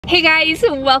Hey guys,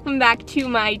 welcome back to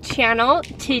my channel.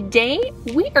 Today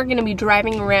we are going to be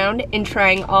driving around and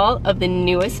trying all of the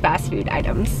newest fast food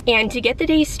items. And to get the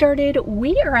day started,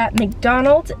 we are at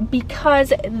McDonald's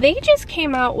because they just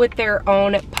came out with their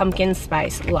own pumpkin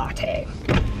spice latte.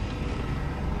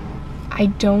 I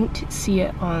don't see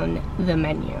it on the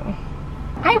menu.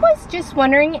 I was just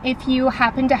wondering if you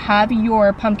happen to have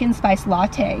your pumpkin spice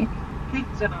latte. I think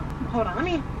so. Hold on, let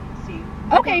me see.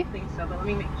 Okay. I don't think so, but let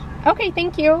me make sure. Okay,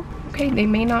 thank you. Okay, they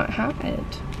may not have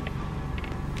it.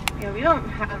 Yeah, we don't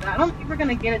have that. I don't think we're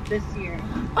gonna get it this year.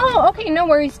 Oh, okay, no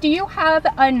worries. Do you have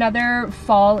another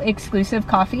fall exclusive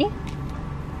coffee?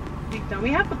 We don't. We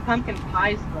have the pumpkin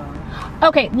pies though.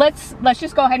 Okay, let's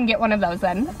just go ahead and get one of those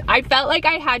then. I felt like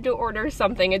I had to order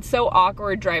something. It's so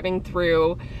awkward driving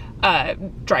through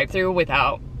drive-through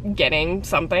without getting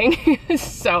something.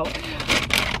 So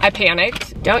I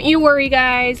panicked. Don't you worry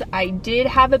guys, I did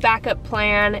have a backup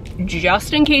plan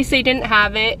just in case they didn't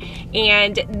have it,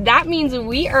 and that means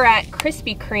we are at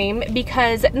Krispy Kreme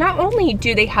because not only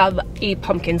do they have a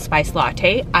pumpkin spice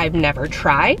latte I've never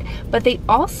tried, but they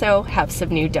also have some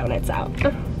new donuts out.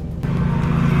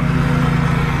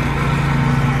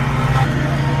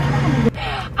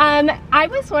 I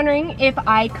was wondering if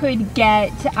I could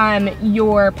get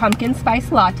your pumpkin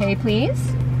spice latte, please.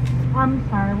 I'm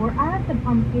sorry, we're out of the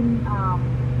pumpkin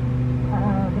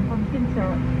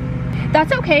syrup.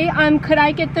 That's okay. Could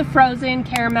I get the frozen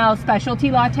caramel specialty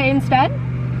latte instead?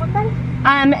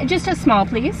 Okay. Just a small,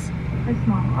 please. A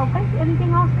small. Okay.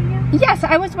 Anything else for you? Yes,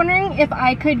 I was wondering if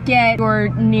I could get your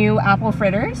new apple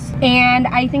fritters, and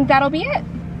I think that'll be it.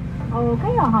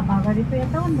 Okay, I'll have that ready for you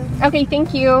at the window. Okay,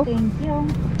 thank you. Thank you.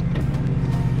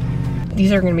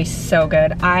 These are gonna be so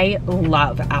good. I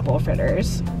love apple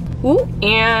fritters. Ooh,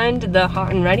 and the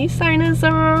hot and ready sign is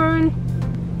on.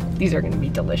 These are gonna be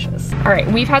delicious. All right,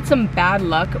 we've had some bad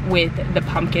luck with the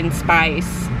pumpkin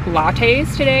spice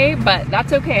lattes today, but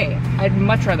that's okay. I'd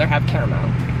much rather have caramel.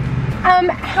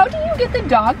 How do you get the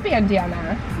dog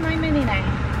bandana? It's $9.99.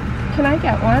 Can I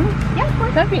get one? Yeah, of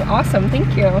course. That'd be awesome, thank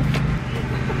you.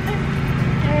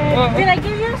 Did I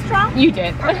give you a straw? You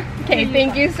did. Okay,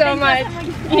 thank you so much.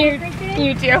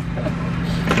 You too.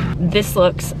 This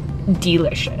looks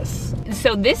delicious.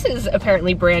 So this is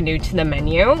apparently brand new to the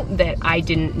menu that I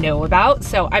didn't know about,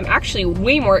 so I'm actually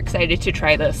way more excited to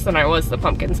try this than I was the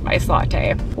pumpkin spice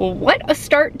latte. Well, what a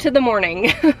start to the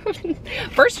morning.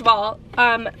 First of all,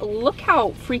 look how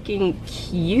freaking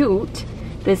cute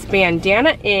this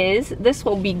bandana is. This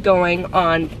will be going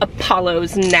on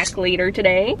Apollo's neck later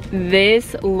today.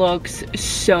 This looks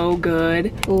so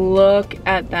good. Look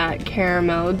at that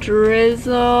caramel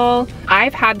drizzle.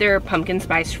 I've had their pumpkin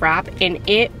spice wrap and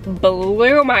it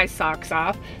blew my socks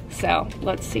off. So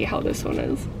let's see how this one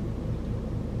is.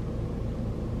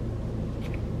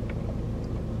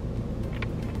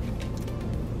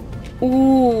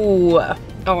 Ooh,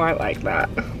 oh, I like that.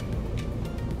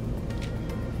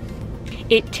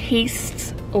 It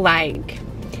tastes like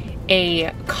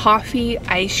a coffee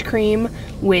ice cream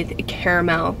with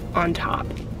caramel on top.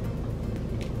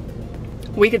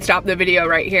 We could stop the video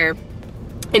right here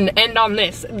and end on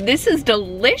this. This is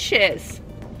delicious.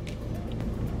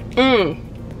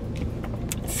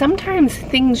 Sometimes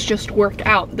things just work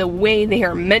out the way they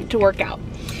are meant to work out.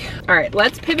 All right,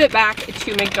 let's pivot back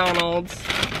to McDonald's.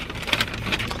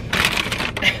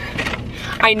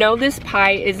 I know this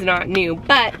pie is not new,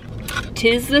 but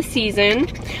 'tis the season.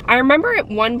 I remember at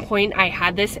one point I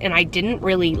had this and I didn't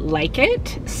really like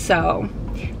it, so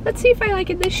let's see if I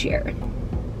like it this year.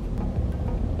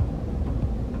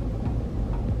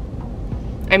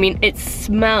 I mean, it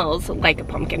smells like a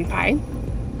pumpkin pie.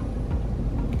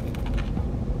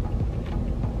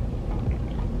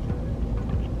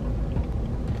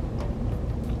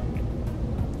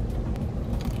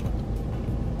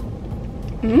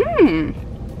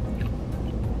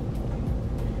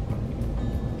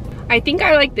 I think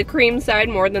I like the cream side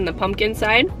more than the pumpkin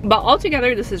side, but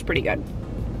altogether this is pretty good.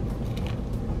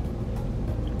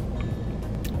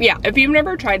 Yeah, if you've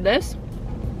never tried this,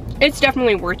 it's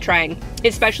definitely worth trying,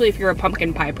 especially if you're a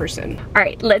pumpkin pie person. All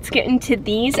right, let's get into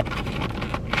these.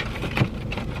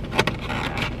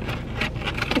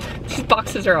 These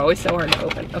boxes are always so hard to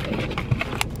open. Okay.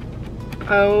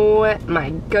 Oh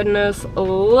my goodness,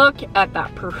 look at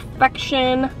that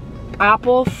perfection.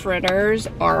 Apple fritters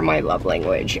are my love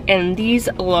language, and these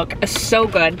look so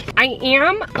good. I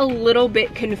am a little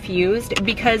bit confused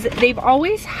because they've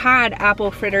always had apple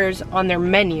fritters on their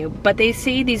menu, but they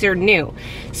say these are new.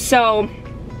 So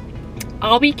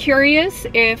I'll be curious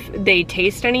if they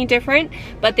taste any different,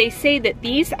 but they say that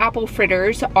these apple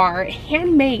fritters are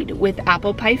handmade with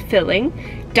apple pie filling,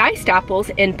 diced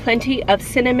apples, and plenty of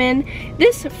cinnamon.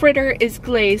 This fritter is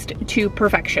glazed to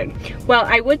perfection. Well,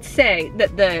 I would say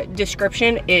that the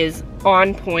description is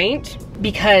on point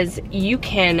because you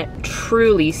can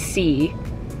truly see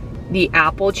the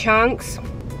apple chunks.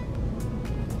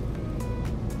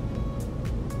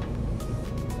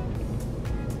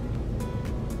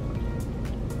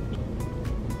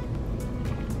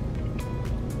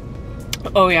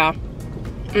 Oh yeah.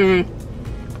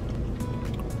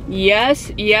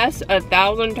 Yes, yes,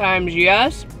 1,000 times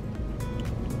yes.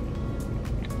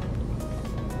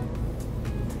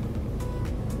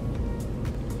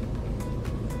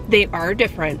 They are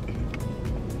different.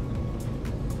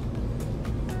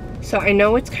 So I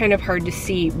know it's kind of hard to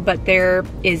see, but there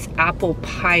is apple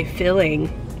pie filling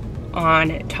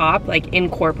on top, like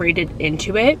incorporated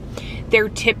into it. Their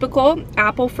typical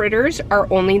apple fritters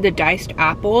are only the diced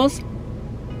apples.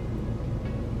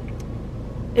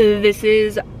 This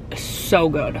is so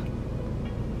good.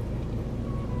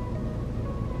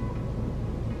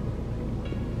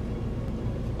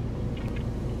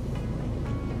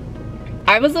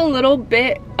 I was a little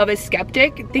bit of a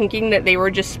skeptic, thinking that they were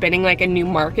just spinning like a new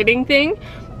marketing thing,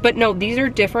 but no, these are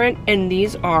different and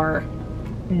these are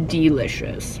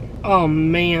delicious. Oh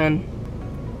man.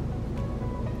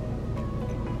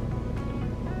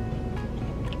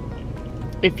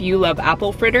 If you love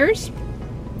apple fritters,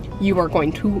 you are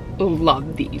going to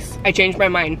love these. I changed my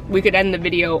mind. We could end the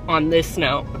video on this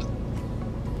note.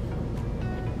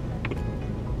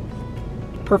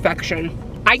 Perfection.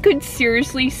 I could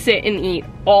seriously sit and eat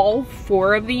all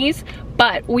 4 of these,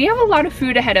 but we have a lot of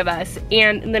food ahead of us,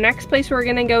 and the next place we're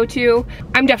gonna go to,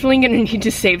 I'm definitely gonna need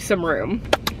to save some room.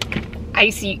 I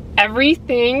see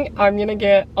everything I'm gonna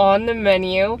get on the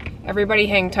menu. Everybody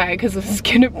hang tight because this is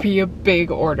gonna be a big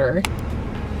order.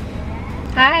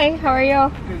 Hi, how are you?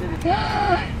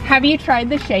 Have you tried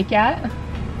the shake yet?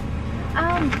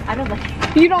 I don't like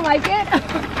it. You don't like it?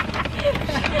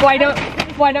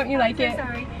 Why don't you like it?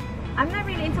 Sorry. I'm not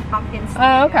really into pumpkins.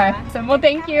 Oh, okay. So, well,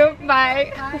 thank you.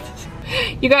 Bye. Bye.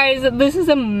 You guys, this is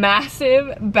a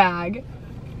massive bag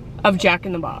of Jack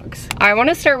in the Box. I want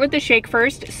to start with the shake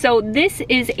first. So this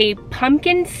is a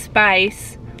pumpkin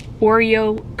spice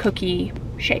Oreo cookie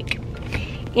shake.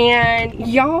 And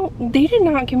y'all, they did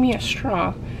not give me a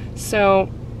straw. So,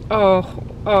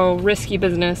 oh, risky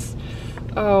business.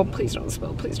 Oh, please don't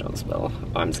spill, please don't spill.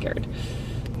 Oh, I'm scared.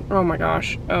 Oh my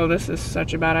gosh. Oh, this is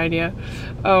such a bad idea.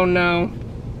 Oh no.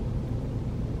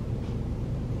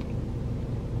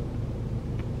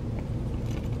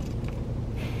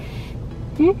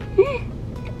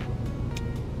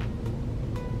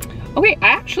 Okay, I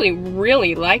actually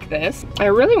really like this. I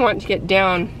really want to get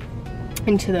down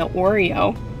into the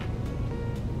Oreo.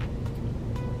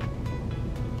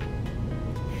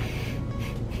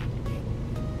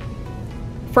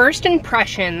 First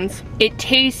impressions, it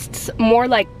tastes more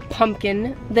like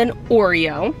pumpkin than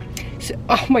Oreo. So,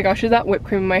 oh my gosh, is that whipped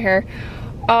cream in my hair?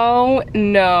 Oh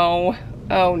no,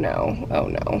 oh no, oh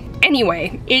no.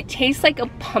 Anyway, it tastes like a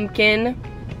pumpkin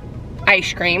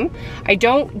ice cream. I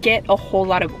don't get a whole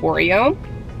lot of Oreo.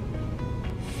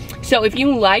 So if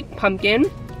you like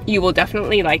pumpkin, you will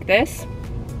definitely like this.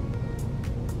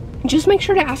 Just make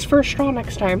sure to ask for a straw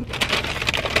next time.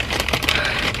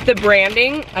 The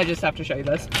branding, I just have to show you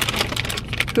this.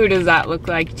 Who does that look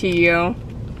like to you?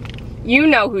 You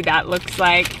know who that looks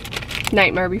like.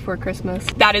 Nightmare Before Christmas.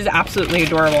 That is absolutely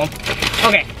adorable.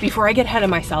 Okay, before I get ahead of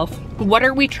myself, what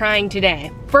are we trying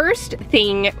today? First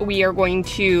thing we are going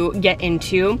to get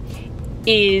into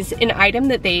is an item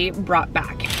that they brought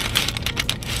back.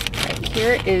 All right,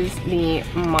 here is the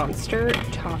Monster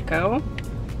Taco.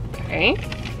 Okay.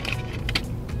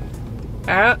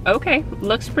 Okay,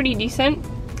 looks pretty decent.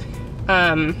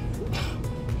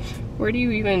 Where do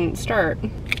you even start?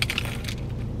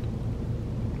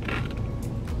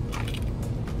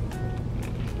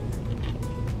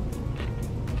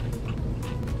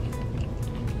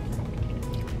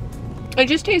 It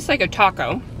just tastes like a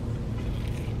taco.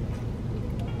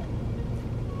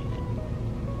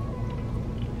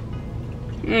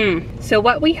 So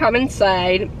what we have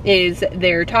inside is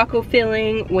their taco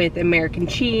filling with American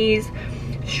cheese,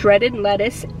 shredded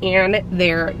lettuce, and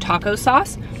their taco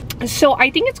sauce. So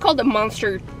I think it's called a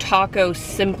Monster Taco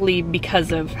simply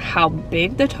because of how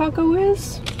big the taco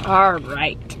is. All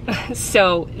right,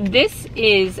 so this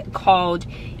is called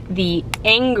the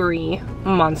Angry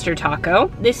Monster Taco.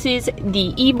 This is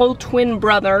the evil twin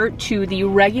brother to the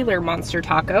regular Monster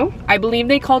Taco. I believe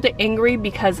they called it Angry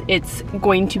because it's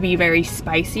going to be very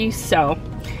spicy, so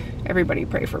Everybody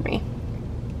pray for me.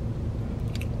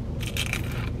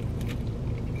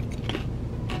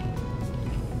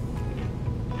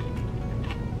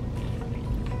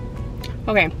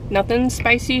 Okay, nothing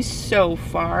spicy so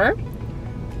far.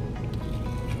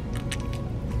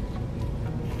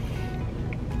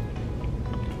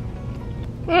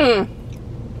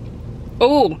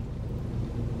 Oh.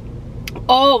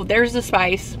 Oh, there's the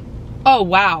spice. Oh,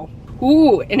 wow.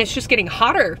 Ooh, and it's just getting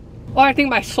hotter. Oh, I think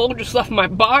my soul just left my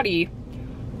body.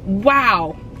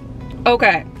 Wow.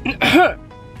 Okay.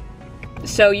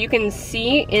 So you can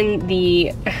see in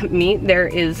the meat there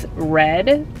is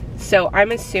red. So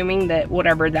I'm assuming that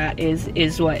whatever that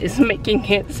is what is making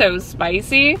it so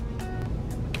spicy.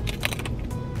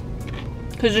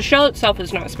 Because the shell itself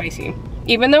is not spicy.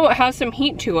 Even though it has some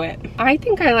heat to it. I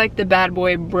think I like the Bad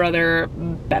Boy Brother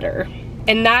better.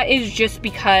 And that is just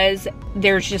because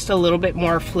there's just a little bit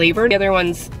more flavor. The other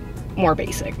one's more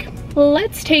basic.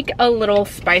 Let's take a little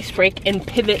spice break and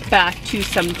pivot back to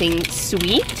something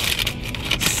sweet.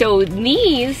 So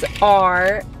these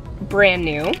are brand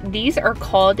new. These are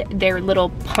called their little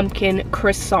pumpkin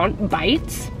croissant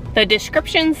bites. The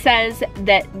description says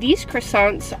that these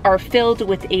croissants are filled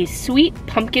with a sweet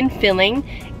pumpkin filling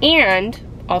and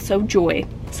also joy.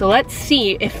 So let's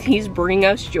see if these bring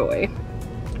us joy.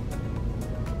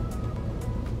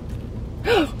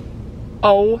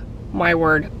 Oh my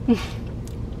word.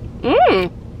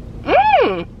 Mmm.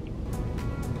 Mmm.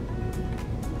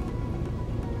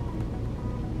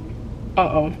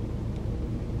 Uh-oh.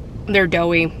 They're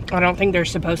doughy. I don't think they're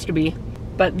supposed to be.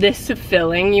 But this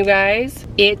filling, you guys,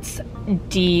 it's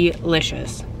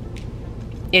delicious.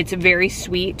 It's very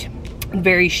sweet,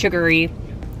 very sugary.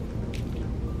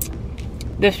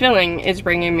 The filling is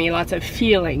bringing me lots of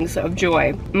feelings of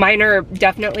joy. Mine are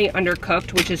definitely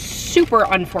undercooked, which is super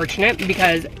unfortunate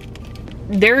because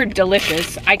they're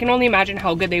delicious. I can only imagine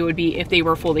how good they would be if they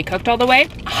were fully cooked all the way.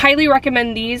 Highly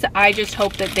recommend these. I just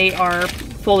hope that they are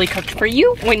fully cooked for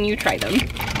you when you try them.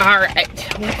 All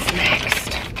right, what's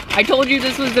next? I told you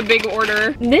this was a big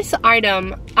order. This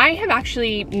item I have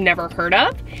actually never heard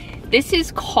of. This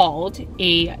is called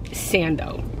a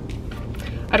sando.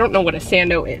 I don't know what a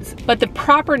sando is, but the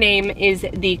proper name is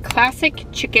the classic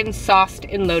chicken sauced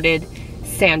and loaded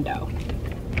sando.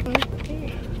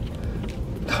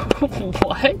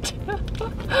 What?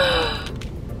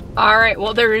 All right,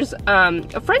 well there's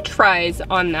French fries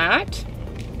on that.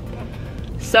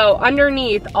 So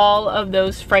underneath all of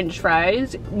those French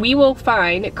fries, we will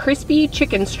find crispy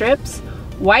chicken strips,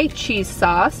 white cheese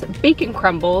sauce, bacon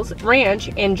crumbles, ranch,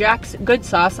 and Jack's Good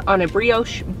Sauce on a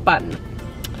brioche bun.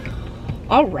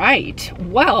 All right,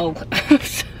 well,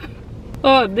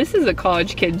 oh, this is a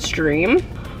college kid's dream.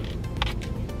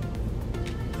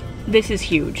 This is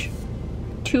huge.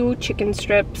 2 chicken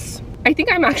strips. I think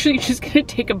I'm actually just gonna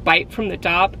take a bite from the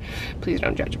top. Please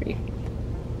don't judge me.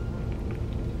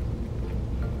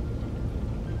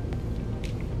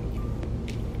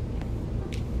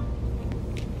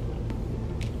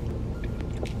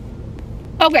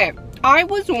 Okay, I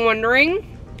was wondering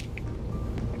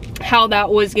how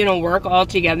that was gonna work all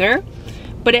together,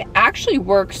 but it actually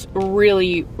works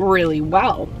really, really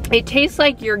well. It tastes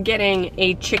like you're getting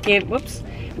a chicken, whoops.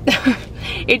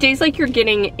 It tastes like you're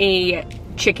getting a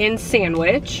chicken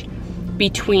sandwich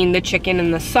between the chicken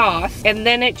and the sauce, and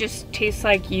then it just tastes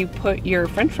like you put your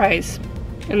French fries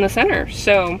in the center.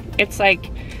 So it's like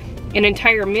an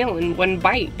entire meal in one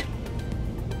bite.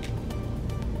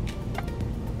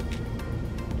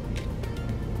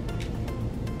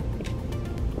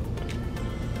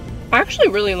 I actually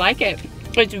really like it.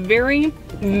 It's very,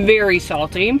 very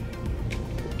salty.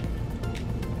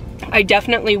 I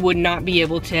definitely would not be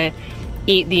able to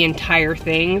eat the entire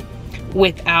thing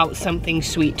without something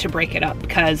sweet to break it up,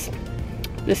 because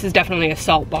this is definitely a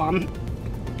salt bomb.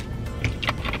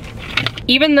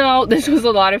 Even though this was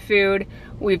a lot of food,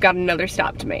 we've got another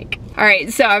stop to make. All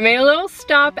right, so I made a little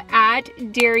stop at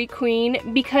Dairy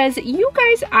Queen because you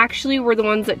guys actually were the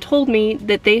ones that told me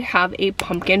that they have a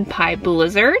pumpkin pie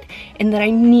blizzard and that I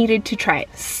needed to try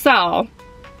it. So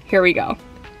here we go.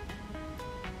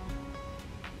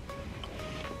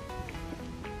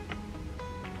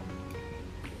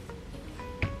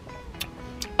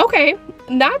 Okay,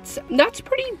 that's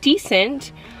pretty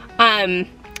decent.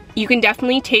 You can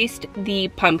definitely taste the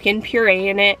pumpkin puree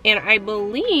in it, and I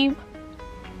believe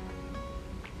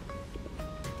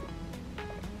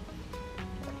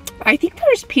I think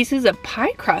there's pieces of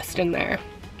pie crust in there.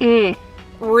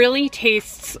 Really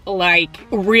tastes like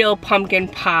real pumpkin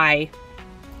pie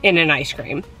in an ice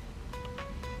cream.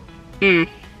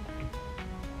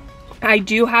 I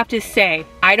do have to say,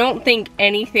 I don't think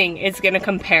anything is gonna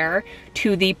compare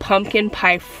to the pumpkin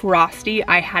pie frosty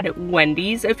I had at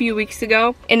Wendy's a few weeks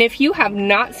ago. And if you have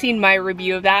not seen my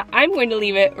review of that, I'm going to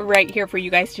leave it right here for you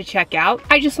guys to check out.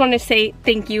 I just want to say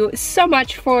thank you so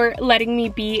much for letting me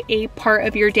be a part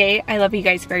of your day. I love you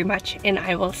guys very much, and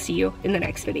I will see you in the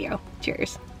next video.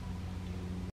 Cheers.